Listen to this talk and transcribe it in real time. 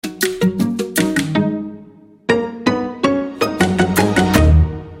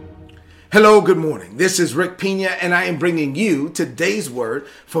Hello, good morning. This is Rick Pina, and I am bringing you today's word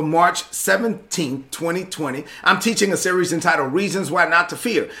for March 17th, 2020. I'm teaching a series entitled Reasons Why Not to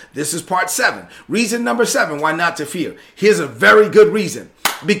Fear. This is part 7. Reason number 7, why not to fear. Here's a very good reason.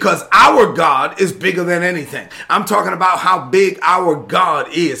 Because our God is bigger than anything. I'm talking about how big our God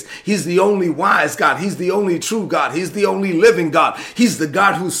is. He's the only wise God. He's the only true God. He's the only living God. He's the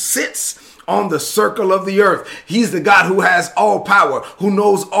God who sits on the circle of the earth. He's the God who has all power, who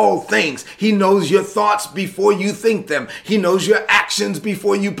knows all things. He knows your thoughts before you think them. He knows your actions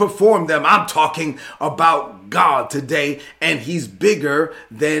before you perform them. I'm talking about God today, and he's bigger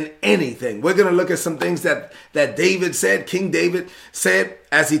than anything. We're going to look at some things that David said, King David said,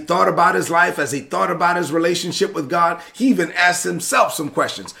 as he thought about his life, as he thought about his relationship with God. He even asked himself some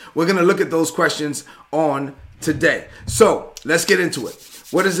questions. We're going to look at those questions on today. So let's get into it.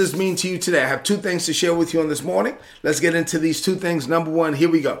 What does this mean to you today? I have 2 things to share with you on this morning. Let's get into these 2 things. Number 1, here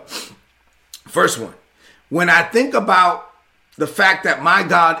we go. First one, when I think about the fact that my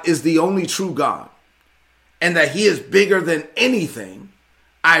God is the only true God and that he is bigger than anything,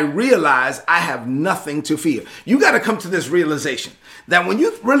 I realize I have nothing to fear. You got to come to this realization that when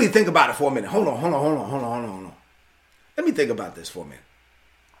you really think about it for a minute, hold on. Let me think about this for a minute.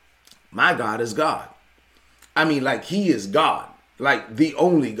 My God is God. I mean, like he is God. Like the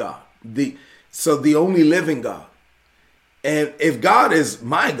only God, the only living God. And if God is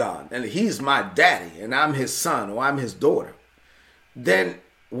my God and he's my daddy and I'm his son or I'm his daughter, then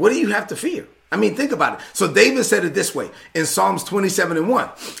what do you have to fear? I mean, think about it. So David said it this way in Psalms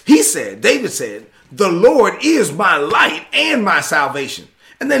 27:1. David said, the Lord is my light and my salvation.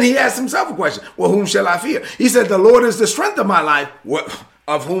 And then he asked himself a question. Well, whom shall I fear? He said, the Lord is the strength of my life.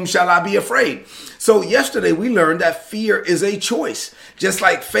 Of whom shall I be afraid? So yesterday we learned that fear is a choice, just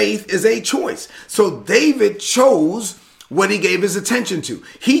like faith is a choice. So David chose what he gave his attention to.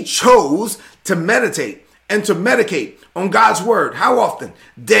 He chose to meditate and to medicate on God's word. How often?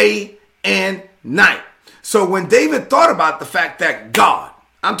 Day and night. So when David thought about the fact that God,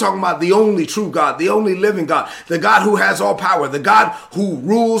 I'm talking about the only true God, the only living God, the God who has all power, the God who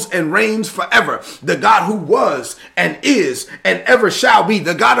rules and reigns forever, the God who was and is and ever shall be,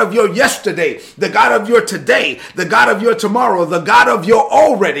 the God of your yesterday, the God of your today, the God of your tomorrow, the God of your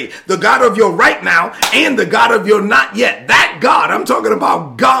already, the God of your right now, and the God of your not yet. That God, I'm talking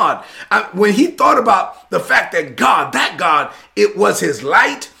about God. When he thought about the fact that that God, it was his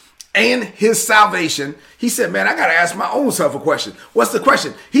light and his salvation, he said, man, I got to ask my own self a question. What's the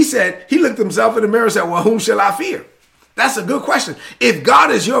question? He said, he looked himself in the mirror and said, well, whom shall I fear? That's a good question. If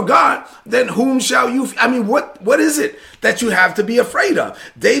God is your God, then whom shall you fear? I mean, what is it that you have to be afraid of?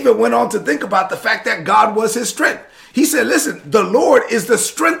 David went on to think about the fact that God was his strength. He said, listen, the Lord is the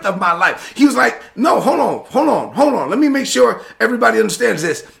strength of my life. He was like, no, hold on. Let me make sure everybody understands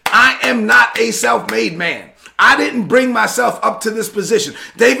this. I am not a self-made man. I didn't bring myself up to this position.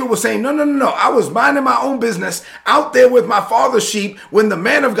 David was saying, no. I was minding my own business out there with my father's sheep when the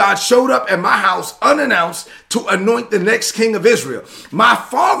man of God showed up at my house unannounced to anoint the next king of Israel. My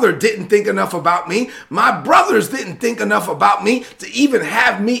father didn't think enough about me. My brothers didn't think enough about me to even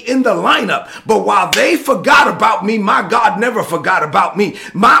have me in the lineup. But while they forgot about me, my God never forgot about me.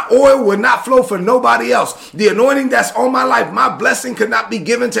 My oil would not flow for nobody else. The anointing that's on my life, my blessing could not be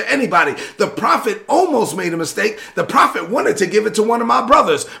given to anybody. The prophet almost made a mistake. The prophet wanted to give it to one of my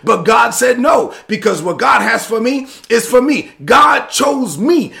brothers, but God said no, because what God has for me is for me. God chose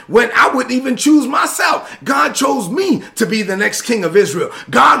me when I wouldn't even choose myself. God chose me to be the next king of Israel.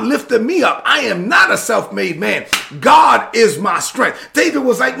 God lifted me up. I am not a self-made man. God is my strength. David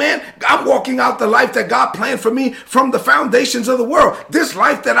was like, man, I'm walking out the life that God planned for me from the foundations of the world. This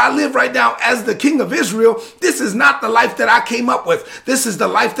life that I live right now as the king of Israel, this is not the life that I came up with. This is the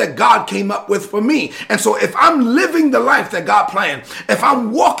life that God came up with for me. And so if I'm living the life that God planned, if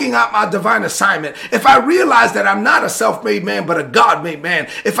I'm walking out my divine assignment, if I realize that I'm not a self-made man, but a God-made man,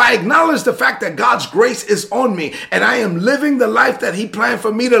 if I acknowledge the fact that God's grace is on me and I am living the life that he planned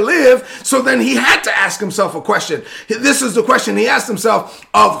for me to live, so then he had to ask himself a question. This is the question he asked himself: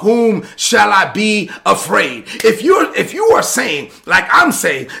 of whom shall I be afraid? If you are saying, like I'm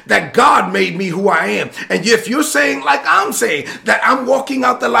saying, that God made me who I am, and if you're saying, like I'm saying, that I'm walking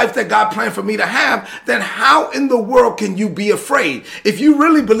out the life that God planned for me to have, then how in the world can you be afraid? If you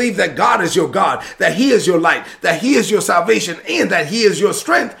really believe that God is your God, that he is your light, that he is your salvation, and that he is your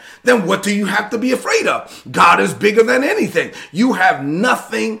strength, then what do you have to be afraid of? God is bigger than anything. You have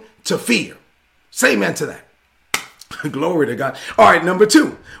nothing to fear. Say amen to that. Glory to God. All right, number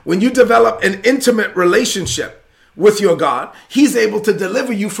 2, when you develop an intimate relationship with your God, he's able to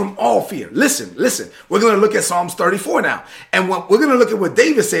deliver you from all fear. Listen. We're going to look at Psalms 34 now. And we're going to look at what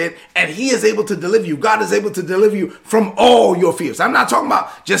David said, and he is able to deliver you. God is able to deliver you from all your fears. I'm not talking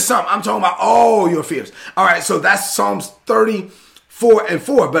about just some. I'm talking about all your fears. All right, so that's Psalms 34 and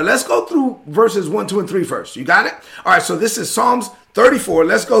 4. But let's go through verses 1, 2, and 3 first. You got it? All right, so this is Psalms 34.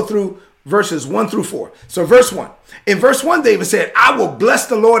 Let's go through verses 1 through 4. So verse 1. In verse 1, David said, I will bless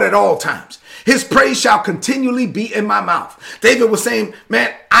the Lord at all times. His praise shall continually be in my mouth. David was saying,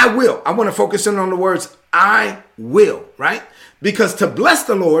 man, I will. I want to focus in on the words, I will, right? Because to bless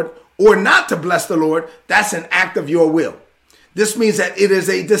the Lord or not to bless the Lord, that's an act of your will. This means that it is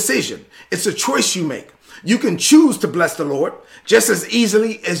a decision. It's a choice you make. You can choose to bless the Lord just as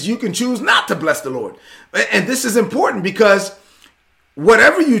easily as you can choose not to bless the Lord. And this is important because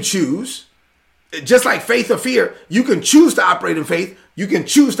whatever you choose, just like faith or fear, you can choose to operate in faith, you can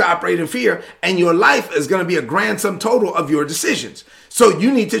choose to operate in fear, and your life is going to be a grand sum total of your decisions. So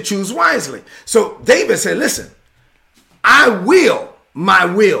you need to choose wisely. So David said, listen, I will my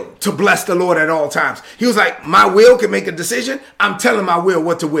will to bless the Lord at all times. He was like, my will can make a decision. I'm telling my will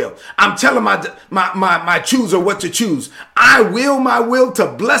what to will. I'm telling my chooser what to choose. I will my will to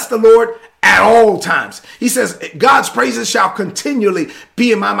bless the Lord at all times. He says, God's praises shall continually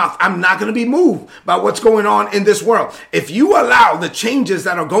be in my mouth. I'm not going to be moved by what's going on in this world. If you allow the changes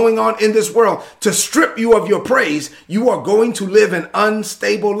that are going on in this world to strip you of your praise, you are going to live an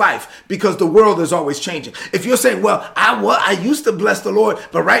unstable life because the world is always changing. If you're saying, well, I used to bless the Lord,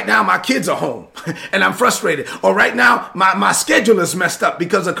 but right now my kids are home and I'm frustrated. Or right now my schedule is messed up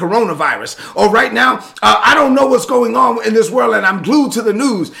because of coronavirus. Or right now I don't know what's going on in this world and I'm glued to the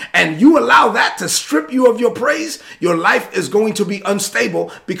news, and you allow that to strip you of your praise, your life is going to be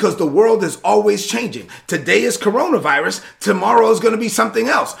unstable because the world is always changing. Today is coronavirus. Tomorrow is going to be something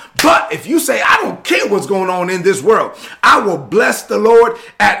else. But if you say, I don't care what's going on in this world, I will bless the Lord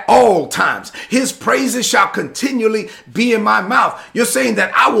at all times. His praises shall continually be in my mouth. You're saying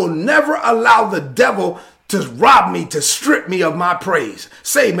that I will never allow the devil to rob me, to strip me of my praise.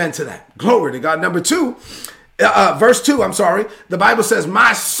 Say amen to that. Glory to God. Number 2. Verse 2, the Bible says,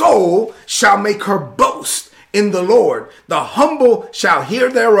 my soul shall make her boast in the Lord. The humble shall hear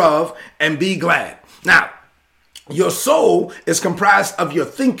thereof and be glad. Now, your soul is comprised of your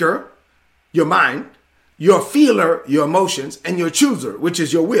thinker, your mind, your feeler, your emotions, and your chooser, which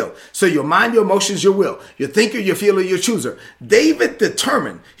is your will. So your mind, your emotions, your will, your thinker, your feeler, your chooser. David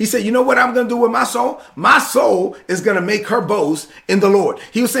determined, he said, you know what I'm going to do with my soul? My soul is going to make her boast in the Lord.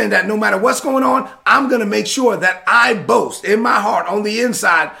 He was saying that no matter what's going on, I'm going to make sure that I boast in my heart on the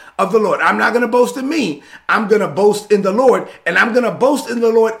inside of the Lord. I'm not going to boast in me. I'm going to boast in the Lord, and I'm going to boast in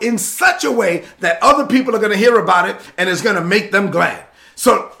the Lord in such a way that other people are going to hear about it and it's going to make them glad.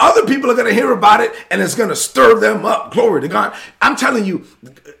 So other people are going to hear about it and it's going to stir them up. Glory to God. I'm telling you,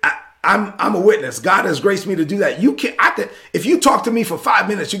 I'm a witness. God has graced me to do that. If you talk to me for 5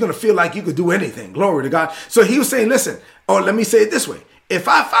 minutes, you're going to feel like you could do anything. Glory to God. So he was saying, listen, or let me say it this way. If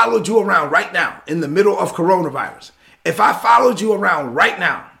I followed you around right now in the middle of coronavirus, if I followed you around right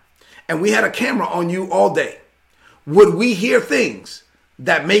now and we had a camera on you all day, would we hear things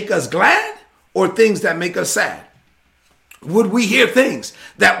that make us glad or things that make us sad? Would we hear things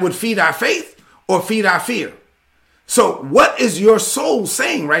that would feed our faith or feed our fear? So what is your soul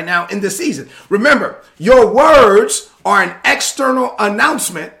saying right now in this season? Remember, your words are an external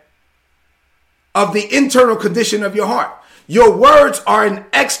announcement of the internal condition of your heart. Your words are an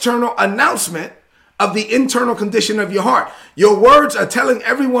external announcement of the internal condition of your heart. Your words are telling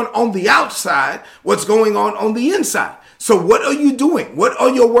everyone on the outside what's going on the inside. So what are you doing? What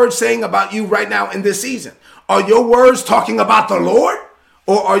are your words saying about you right now in this season? Are your words talking about the Lord,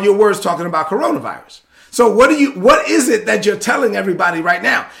 or are your words talking about coronavirus? So what is it that you're telling everybody right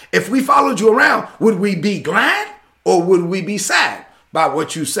now? If we followed you around, would we be glad or would we be sad by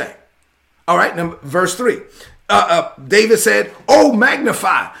what you say? All right, verse 3. David said, oh,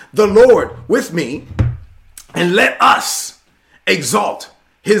 magnify the Lord with me and let us exalt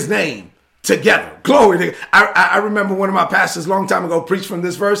his name together. Glory to God. I remember one of my pastors a long time ago preached from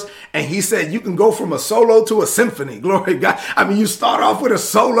this verse, and he said you can go from a solo to a symphony. Glory to God. I mean, you start off with a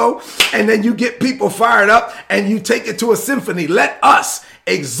solo and then you get people fired up and you take it to a symphony. Let us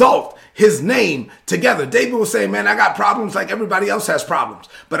exalt his name together. David was saying, man, I got problems like everybody else has problems,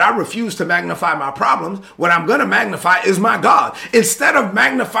 but I refuse to magnify my problems. What I'm going to magnify is my God. Instead of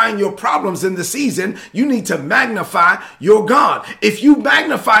magnifying your problems in the season, you need to magnify your God. If you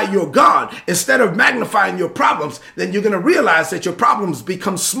magnify your God instead of magnifying your problems, then you're going to realize that your problems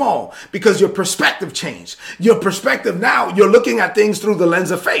become small because your perspective changed. Your perspective now, you're looking at things through the lens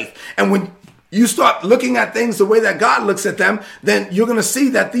of faith. And you start looking at things the way that God looks at them, then you're going to see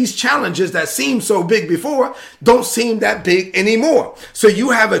that these challenges that seemed so big before don't seem that big anymore. So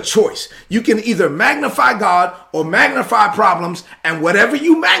you have a choice. You can either magnify God or magnify problems, and whatever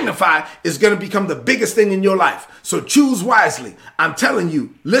you magnify is going to become the biggest thing in your life. So choose wisely. I'm telling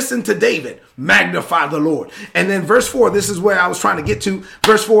you, listen to David, magnify the Lord. And then verse 4, this is where I was trying to get to.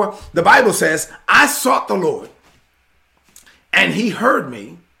 Verse 4, the Bible says, I sought the Lord, and he heard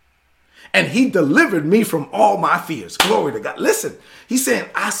me, and he delivered me from all my fears. Glory to God. Listen, he's saying,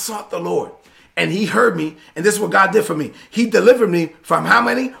 I sought the Lord and he heard me. And this is what God did for me. He delivered me from how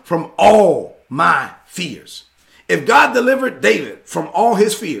many? From all my fears. If God delivered David from all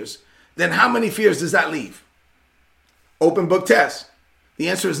his fears, then how many fears does that leave? Open book test. The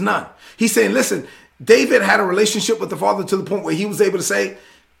answer is none. He's saying, listen, David had a relationship with the Father to the point where he was able to say,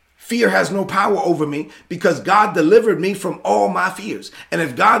 fear has no power over me because God delivered me from all my fears. And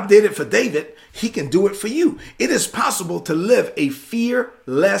if God did it for David, he can do it for you. It is possible to live a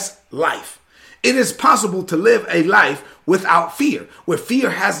fearless life. It is possible to live a life without fear, where fear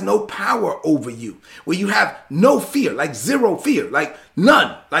has no power over you, where you have no fear, like zero fear, like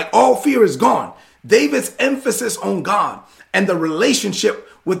none, like all fear is gone. David's emphasis on God and the relationship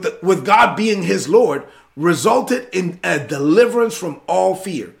with God being his Lord resulted in a deliverance from all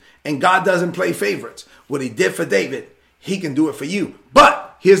fear. And God doesn't play favorites. What he did for David, he can do it for you.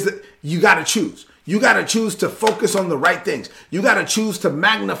 But you got to choose. You got to choose to focus on the right things. You got to choose to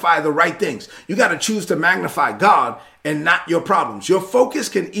magnify the right things. You got to choose to magnify God and not your problems. Your focus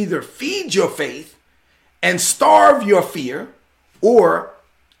can either feed your faith and starve your fear, or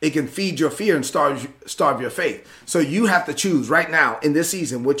it can feed your fear and starve your faith. So you have to choose right now in this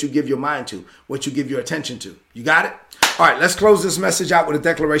season what you give your mind to, what you give your attention to. You got it? All right, let's close this message out with a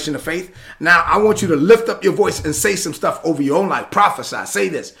declaration of faith. Now, I want you to lift up your voice and say some stuff over your own life. Prophesy. Say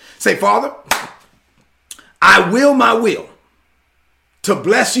this. Say, Father, I will my will to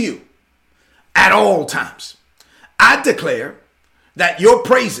bless you at all times. I declare that your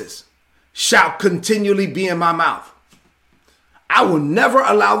praises shall continually be in my mouth. I will never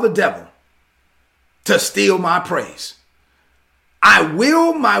allow the devil to steal my praise. I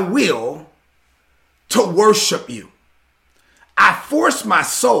will my will to worship you. I force my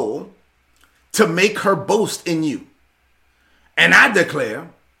soul to make her boast in you. And I declare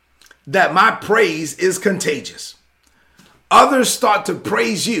that my praise is contagious. Others start to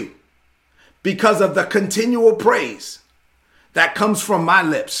praise you because of the continual praise that comes from my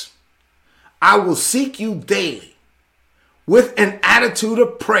lips. I will seek you daily with an attitude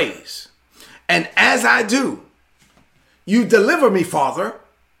of praise. And as I do, you deliver me, Father,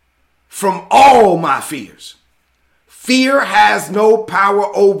 from all my fears. Fear has no power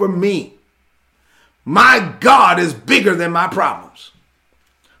over me. My God is bigger than my problems.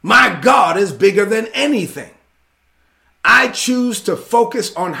 My God is bigger than anything. I choose to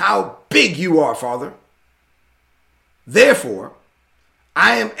focus on how big you are, Father. Therefore,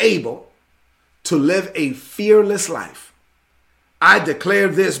 I am able to live a fearless life. I declare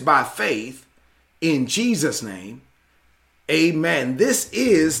this by faith in Jesus' name. Amen. This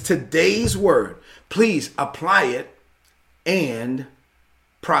is today's word. Please apply it and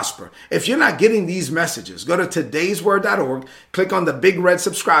prosper. If you're not getting these messages, go to todaysword.org, click on the big red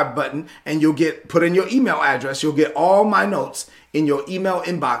subscribe button, and you'll put in your email address. You'll get all my notes in your email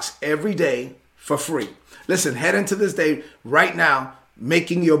inbox every day for free. Listen, head into this day right now,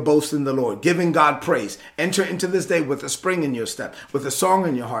 making your boast in the Lord, giving God praise. Enter into this day with a spring in your step, with a song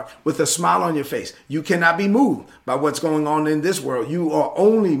in your heart, with a smile on your face. You cannot be moved by what's going on in this world. You are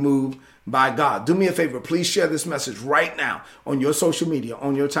only moved by God. Do me a favor. Please share this message right now on your social media,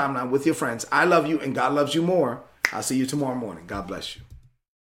 on your timeline with your friends. I love you and God loves you more. I'll see you tomorrow morning. God bless you.